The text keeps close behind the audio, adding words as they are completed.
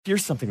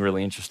Here's something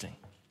really interesting.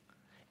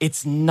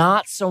 It's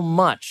not so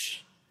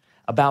much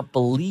about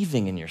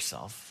believing in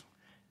yourself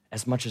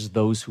as much as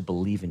those who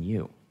believe in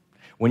you.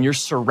 When you're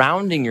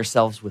surrounding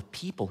yourselves with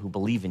people who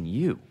believe in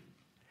you,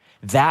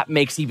 that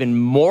makes even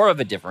more of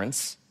a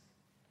difference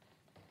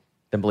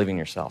than believing in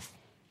yourself.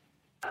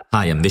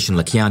 Hi, I'm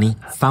Vishen Lakhiani,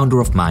 founder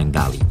of Mind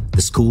Valley,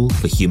 the school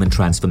for human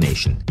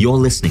transformation. You're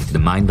listening to the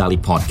Mind Valley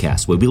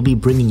podcast, where we'll be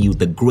bringing you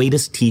the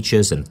greatest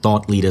teachers and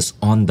thought leaders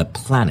on the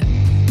planet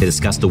to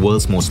discuss the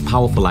world's most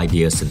powerful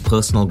ideas in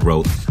personal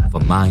growth for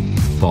mind,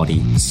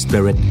 body,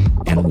 spirit,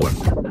 and work.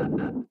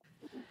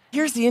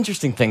 Here's the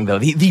interesting thing, though,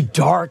 the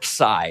dark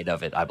side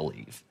of it, I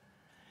believe,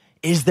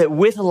 is that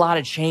with a lot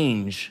of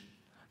change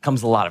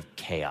comes a lot of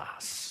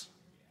chaos,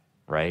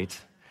 right?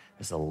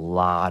 There's a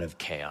lot of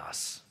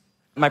chaos.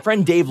 My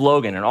friend Dave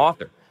Logan, an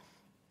author,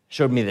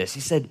 showed me this. He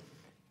said,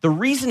 the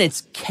reason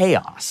it's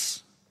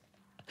chaos,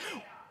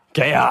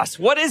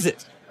 what is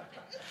it?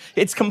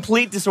 It's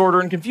complete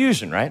disorder and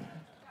confusion, right?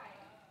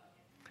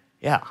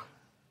 Yeah.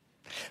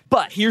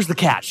 But here's the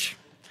catch.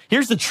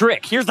 Here's the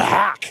trick. Here's the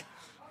hack.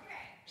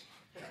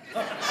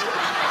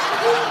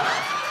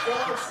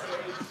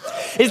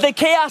 Is that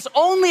chaos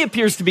only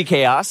appears to be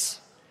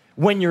chaos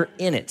when you're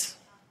in it.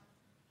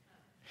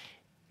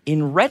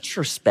 In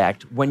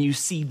retrospect, when you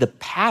see the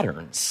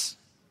patterns,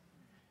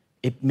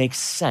 it makes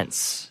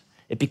sense.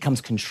 It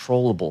becomes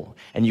controllable,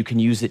 and you can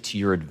use it to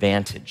your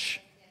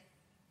advantage.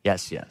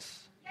 Yes.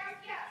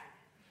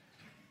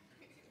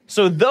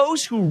 So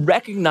those who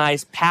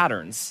recognize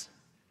patterns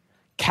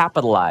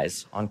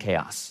capitalize on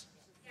chaos.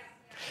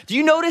 Do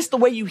you notice the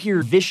way you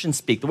hear Vishen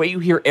speak, the way you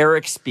hear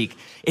Eric speak?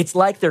 It's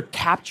like they're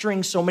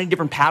capturing so many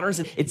different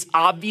patterns. It's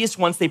obvious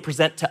once they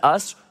present to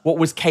us what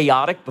was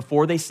chaotic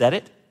before they said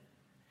it.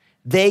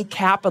 They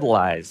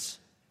capitalize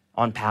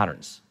on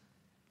patterns.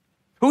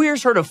 Who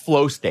here's heard of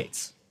flow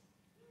states?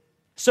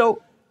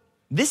 So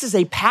this is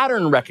a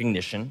pattern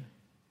recognition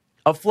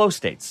of flow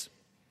states.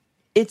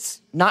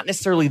 It's not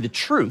necessarily the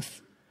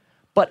truth,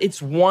 but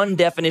it's one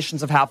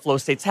definition of how flow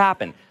states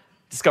happen,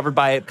 discovered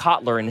by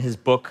Kotler in his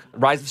book,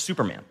 Rise of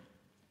Superman.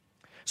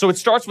 So it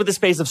starts with this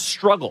phase of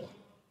struggle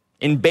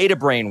in beta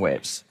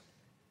brainwaves.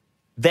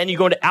 Then you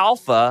go into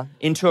alpha,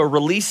 into a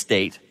release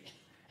state,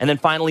 and then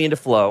finally into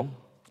flow,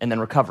 and then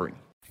recovery.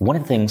 One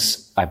of the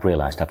things I've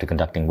realized after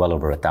conducting well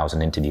over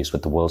 1,000 interviews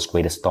with the world's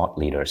greatest thought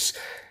leaders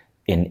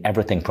in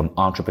everything from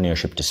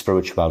entrepreneurship to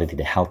spirituality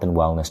to health and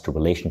wellness to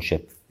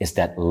relationship is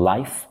that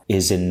life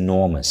is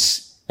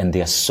enormous. And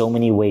there are so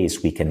many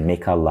ways we can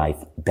make our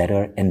life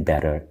better and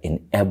better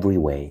in every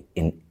way,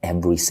 in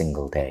every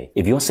single day.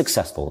 If you're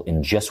successful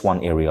in just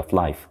one area of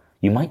life,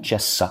 you might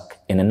just suck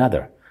in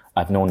another.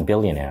 I've known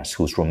billionaires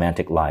whose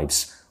romantic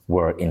lives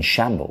were in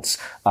shambles.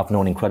 I've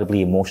known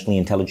incredibly emotionally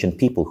intelligent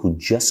people who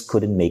just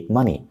couldn't make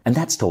money. And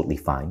that's totally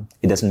fine.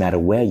 It doesn't matter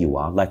where you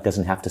are. Life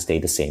doesn't have to stay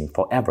the same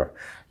forever.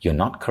 You're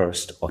not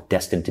cursed or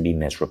destined to be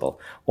miserable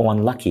or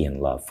unlucky in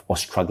love or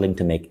struggling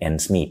to make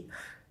ends meet.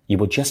 You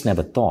were just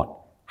never taught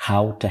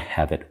how to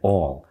have it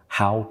all,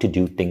 how to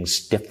do things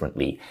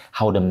differently,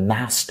 how to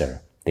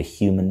master the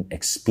human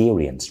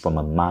experience from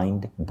a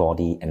mind,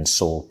 body, and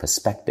soul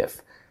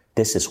perspective.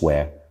 This is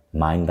where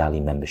Mind Valley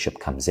membership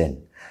comes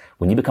in.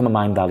 When you become a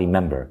Mind Valley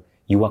member,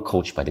 you are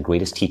coached by the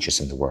greatest teachers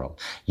in the world.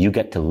 You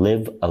get to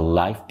live a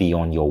life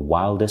beyond your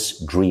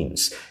wildest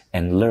dreams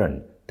and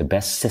learn the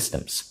best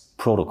systems,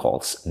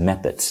 protocols,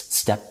 methods,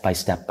 step by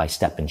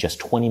step in just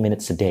 20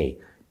 minutes a day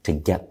to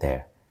get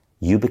there.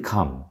 You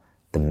become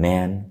the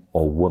man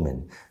or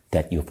woman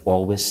that you've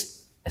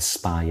always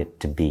aspired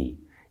to be.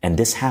 And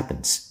this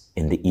happens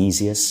in the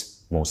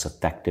easiest, most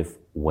effective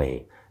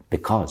way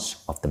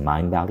because of the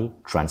Mind Valley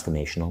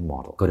transformational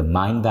model. Go to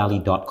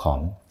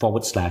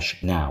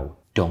mindvalley.com/now.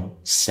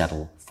 Don't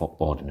settle for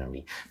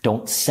ordinary.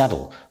 Don't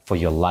settle for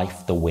your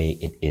life the way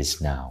it is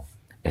now.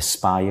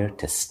 Aspire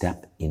to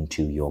step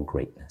into your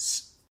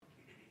greatness.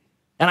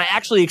 And I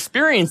actually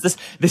experienced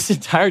this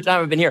entire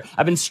time I've been here.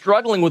 I've been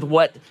struggling with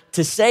what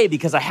to say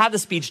because I had the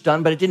speech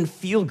done, but it didn't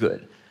feel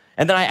good.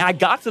 And then I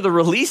got to the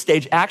release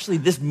stage actually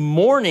this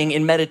morning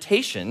in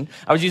meditation.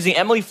 I was using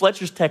Emily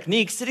Fletcher's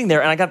technique sitting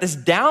there, and I got this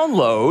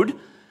download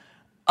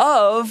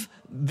of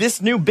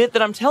this new bit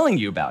that I'm telling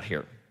you about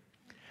here.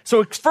 So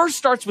it first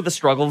starts with the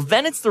struggle,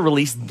 then it's the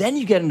release, then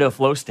you get into a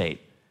flow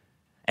state.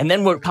 And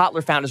then what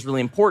Kotler found is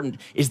really important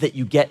is that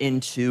you get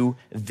into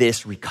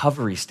this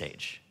recovery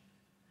stage.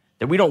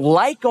 That we don't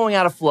like going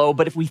out of flow,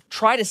 but if we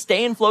try to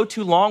stay in flow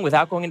too long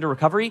without going into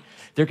recovery,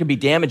 there could be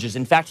damages.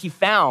 In fact, he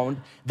found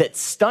that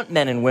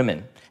stuntmen and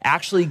women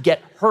actually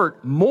get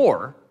hurt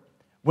more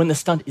when the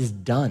stunt is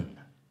done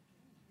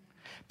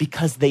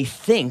because they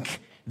think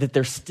that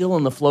they're still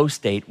in the flow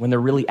state when they're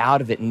really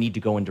out of it and need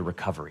to go into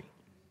recovery.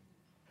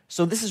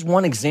 So this is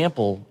one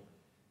example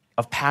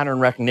of pattern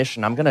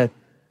recognition. I'm going to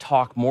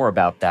talk more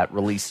about that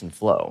release and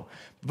flow.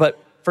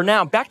 But for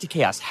now, back to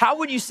chaos. How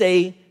would you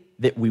say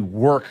that we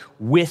work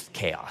with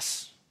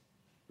chaos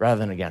rather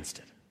than against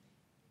it?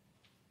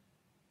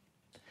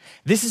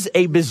 This is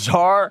a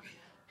bizarre,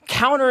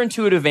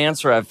 counterintuitive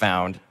answer I've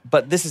found,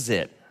 but this is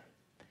it.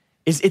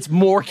 It's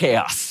more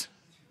chaos.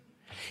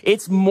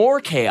 It's more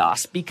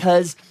chaos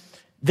because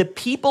the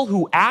people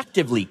who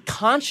actively,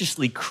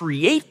 consciously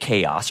create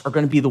chaos are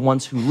going to be the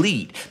ones who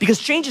lead. Because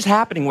change is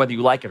happening whether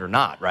you like it or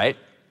not, right?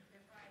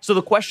 So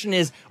the question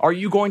is, are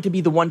you going to be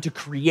the one to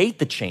create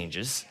the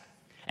changes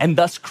and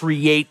thus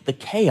create the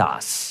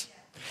chaos?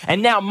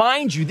 And now,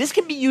 mind you, this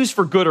can be used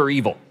for good or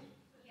evil.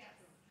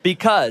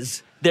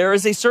 Because there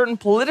is a certain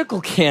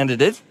political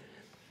candidate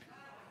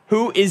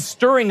who is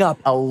stirring up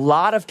a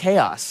lot of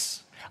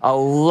chaos. A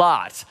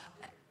lot,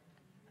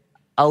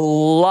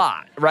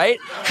 right?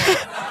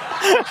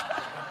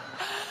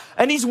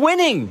 And he's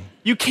winning.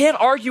 You can't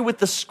argue with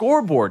the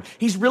scoreboard.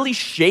 He's really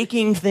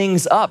shaking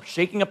things up,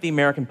 shaking up the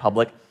American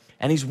public,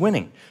 and he's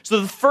winning. So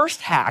the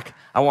first hack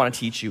I want to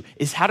teach you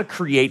is how to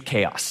create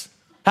chaos.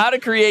 How to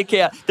create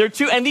chaos. There are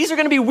two, and these are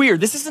going to be weird.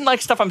 This isn't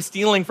like stuff I'm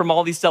stealing from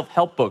all these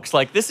self-help books.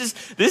 Like this is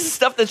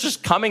stuff that's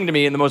just coming to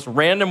me in the most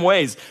random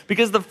ways.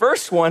 Because the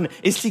first one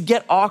is to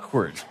get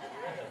awkward.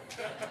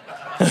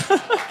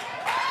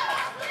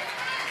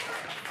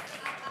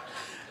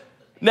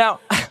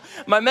 Now,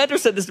 my mentor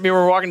said this to me when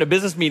we were walking to a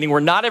business meeting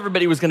where not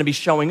everybody was going to be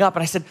showing up.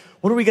 And I said,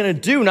 what are we going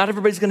to do? Not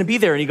everybody's going to be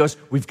there. And he goes,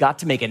 we've got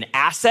to make an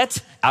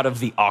asset out of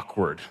the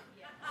awkward.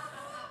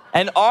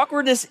 And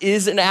awkwardness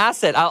is an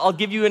asset. I'll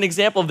give you an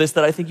example of this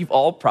that I think you've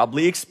all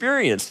probably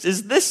experienced,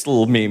 is this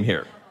little meme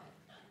here.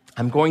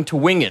 I'm going to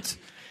wing it.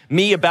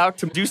 Me about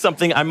to do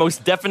something I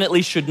most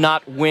definitely should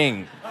not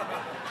wing.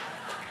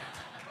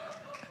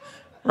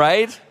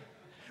 Right?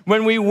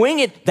 When we wing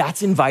it,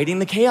 that's inviting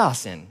the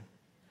chaos in.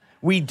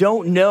 We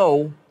don't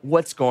know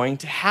what's going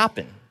to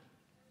happen.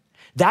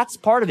 That's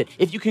part of it.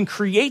 If you can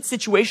create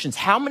situations,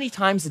 how many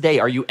times a day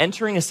are you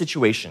entering a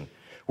situation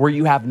where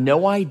you have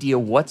no idea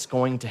what's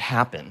going to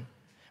happen,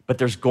 but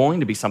there's going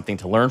to be something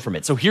to learn from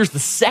it? So here's the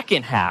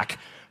second hack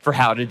for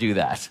how to do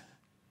that,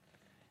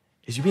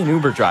 is you be an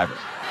Uber driver.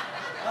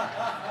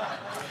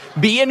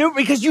 Be an Uber,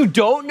 because you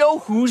don't know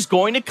who's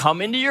going to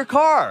come into your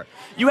car.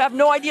 You have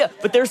no idea,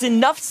 but there's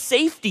enough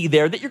safety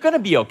there that you're going to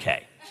be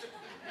okay.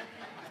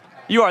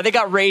 You are. They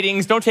got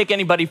ratings. Don't take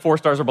anybody 4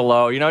 stars or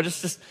below.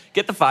 Just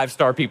get the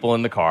 5-star people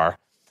in the car.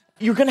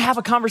 You're going to have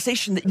a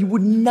conversation that you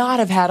would not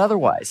have had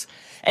otherwise.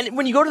 And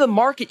when you go to the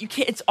market, you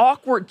can't. It's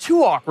awkward,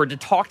 too awkward to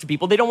talk to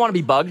people. They don't want to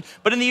be bugged.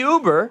 But in the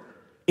Uber,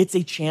 it's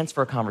a chance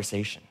for a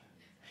conversation.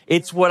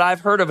 It's what I've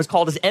heard of is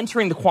called as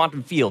entering the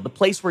quantum field, the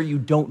place where you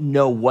don't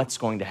know what's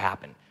going to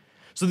happen.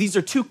 So these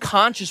are 2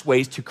 conscious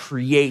ways to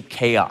create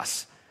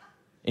chaos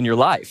in your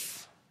life.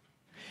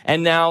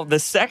 And now the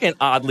second,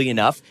 oddly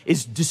enough,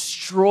 is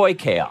destroy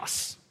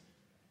chaos.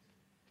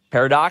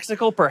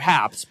 Paradoxical,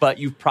 perhaps, but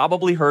you've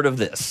probably heard of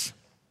this.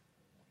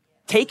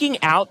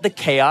 Taking out the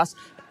chaos,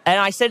 and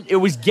I said it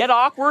was get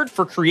awkward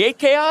for create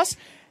chaos.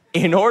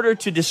 In order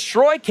to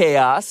destroy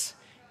chaos,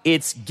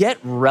 it's get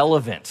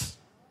relevant.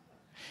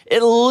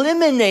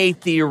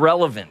 Eliminate the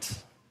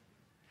irrelevant.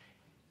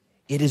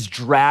 It is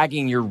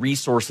dragging your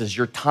resources,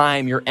 your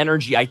time, your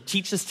energy. I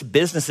teach this to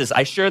businesses.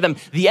 I share them.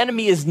 The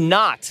enemy is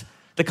not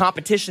the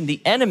competition.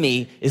 The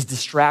enemy is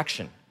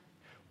distraction.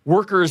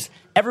 Workers,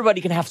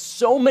 everybody can have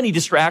so many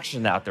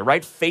distractions out there,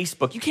 right?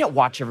 Facebook, you can't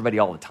watch everybody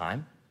all the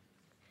time.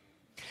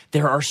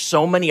 There are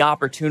so many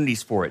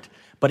opportunities for it,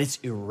 but it's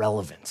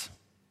irrelevant.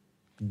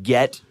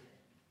 Get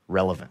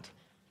relevant.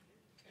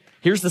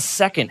 Here's the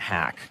second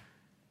hack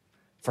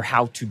for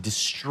how to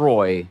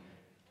destroy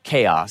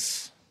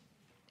chaos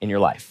in your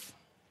life.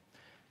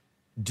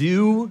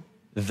 Do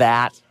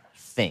that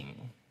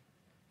thing.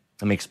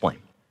 Let me explain.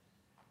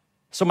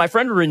 So my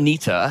friend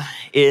Renita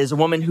is a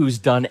woman who's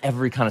done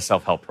every kind of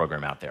self-help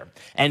program out there.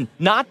 And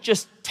not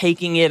just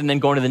taking it and then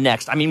going to the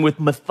next. I mean, with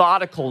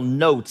methodical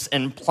notes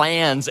and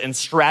plans and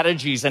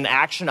strategies and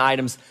action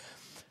items,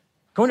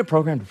 going to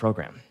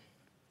program.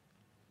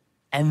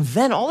 And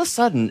then all of a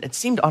sudden, it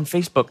seemed on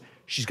Facebook,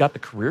 she's got the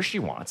career she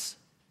wants.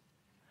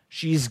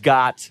 She's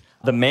got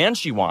the man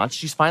she wants.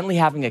 She's finally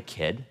having a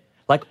kid.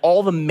 Like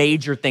all the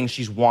major things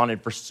she's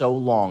wanted for so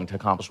long to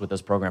accomplish with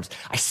those programs.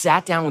 I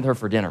sat down with her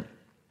for dinner.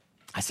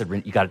 I said,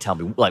 you got to tell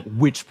me, like,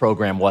 which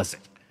program was it?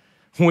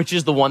 Which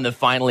is the one that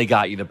finally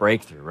got you the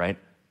breakthrough, right?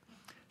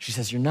 She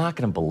says, you're not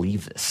going to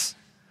believe this.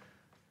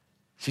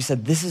 She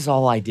said, this is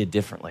all I did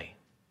differently.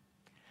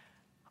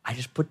 I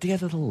just put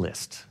together the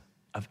list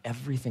of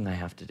everything I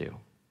have to do.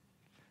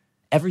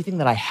 Everything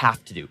that I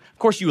have to do. Of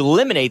course, you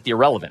eliminate the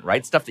irrelevant,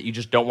 right? Stuff that you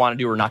just don't want to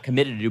do or not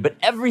committed to do, but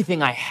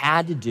everything I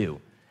had to do.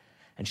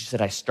 And she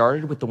said, I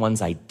started with the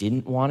ones I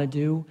didn't want to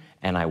do,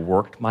 and I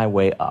worked my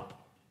way up.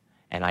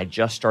 And I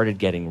just started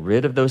getting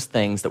rid of those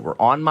things that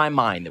were on my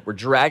mind, that were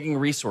dragging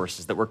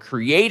resources, that were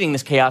creating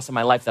this chaos in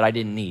my life that I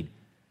didn't need.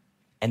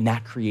 And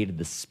that created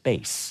the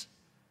space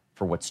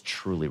for what's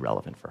truly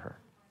relevant for her.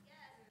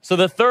 So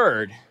the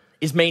third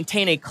is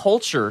maintain a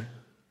culture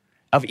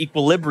of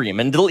equilibrium.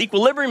 And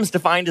equilibrium is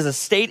defined as a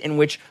state in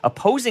which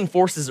opposing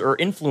forces or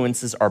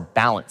influences are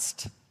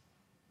balanced.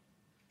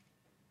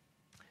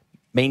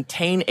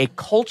 Maintain a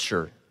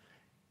culture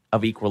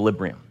of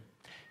equilibrium.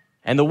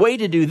 And the way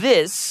to do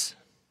this,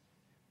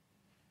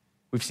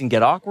 we've seen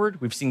get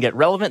awkward, we've seen get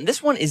relevant.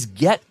 This one is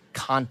get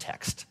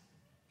context.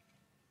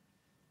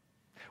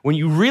 When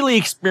you really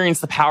experience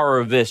the power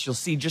of this, you'll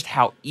see just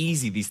how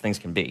easy these things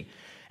can be.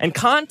 And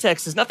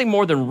context is nothing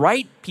more than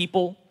right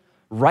people,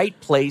 right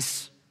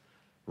place,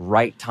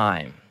 right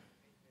time.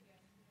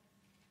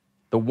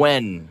 The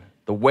when,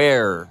 the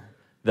where,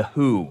 the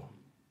who.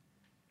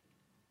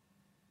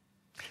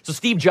 So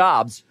Steve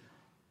Jobs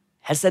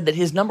has said that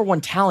his number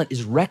one talent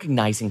is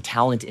recognizing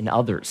talent in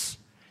others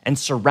and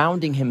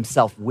surrounding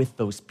himself with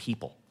those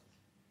people.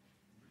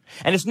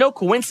 And it's no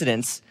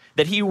coincidence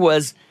that he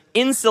was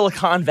in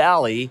Silicon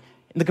Valley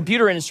in the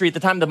computer industry at the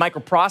time the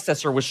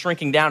microprocessor was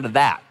shrinking down to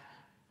that.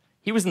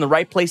 He was in the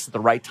right place at the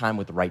right time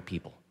with the right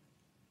people.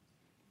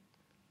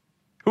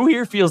 Who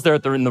here feels they're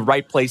in the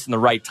right place in the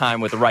right time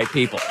with the right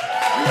people?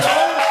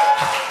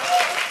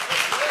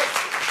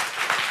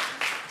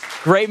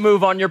 Great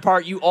move on your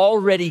part. You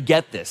already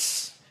get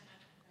this.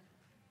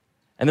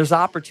 And there's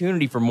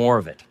opportunity for more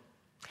of it.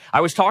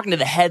 I was talking to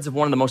the heads of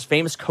one of the most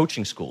famous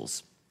coaching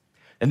schools,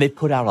 and they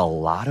put out a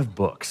lot of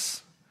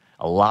books,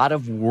 a lot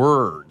of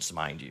words,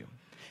 mind you.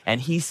 And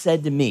he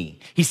said to me,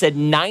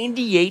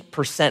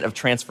 98% of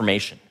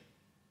transformation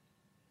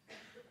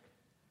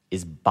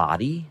is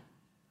body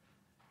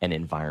and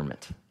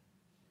environment.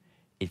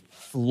 It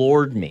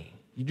floored me.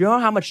 You know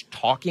how much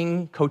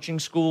talking coaching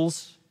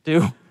schools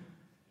do?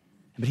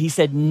 But he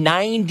said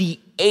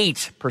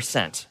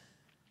 98%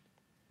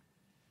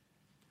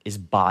 is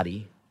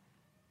body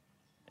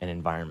and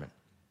environment.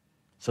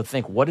 So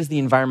think, what is the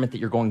environment that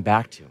you're going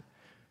back to?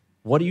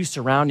 What are you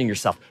surrounding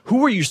yourself?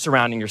 Who are you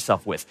surrounding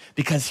yourself with?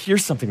 Because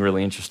here's something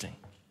really interesting.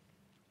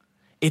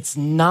 It's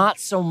not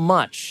so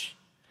much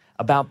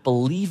about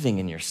believing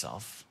in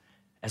yourself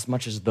as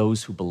much as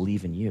those who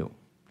believe in you.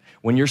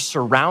 When you're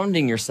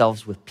surrounding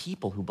yourselves with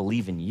people who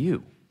believe in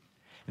you,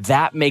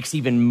 that makes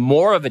even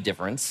more of a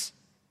difference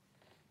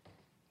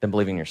than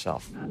believing in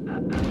yourself.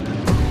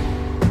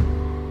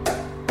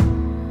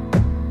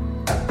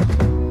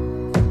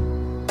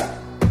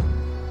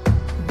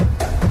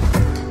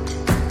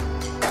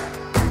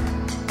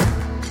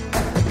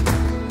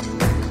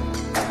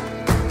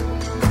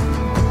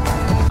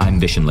 I'm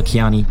Vishen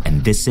Lakhiani,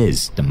 and this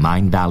is the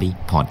Mind Valley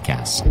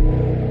Podcast.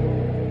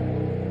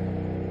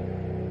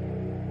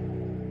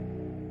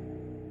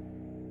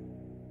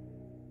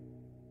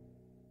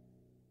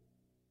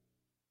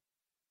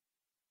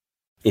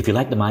 If you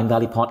like the Mind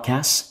Valley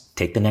Podcast,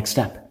 take the next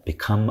step.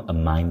 Become a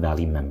Mind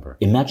Valley member.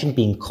 Imagine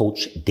being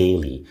coached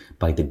daily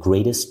by the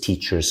greatest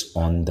teachers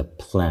on the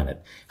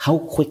planet. How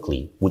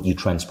quickly would you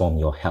transform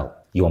your health,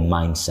 your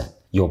mindset,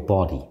 your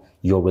body,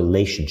 your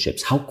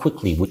relationships? How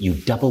quickly would you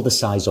double the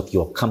size of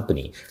your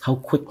company? How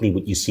quickly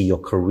would you see your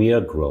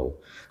career grow?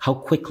 How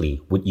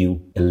quickly would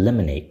you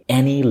eliminate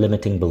any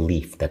limiting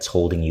belief that's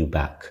holding you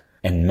back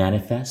and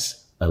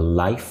manifest a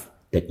life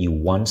that you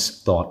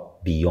once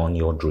thought beyond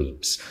your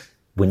dreams?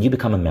 When you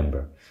become a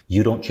member,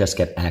 you don't just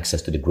get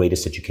access to the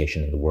greatest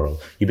education in the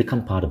world. You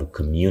become part of a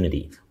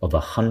community of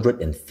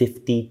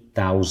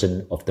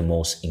 150,000 of the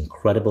most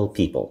incredible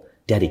people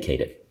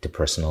dedicated to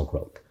personal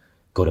growth.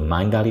 Go to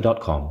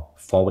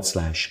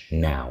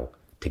mindvalley.com/now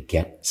to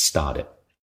get started.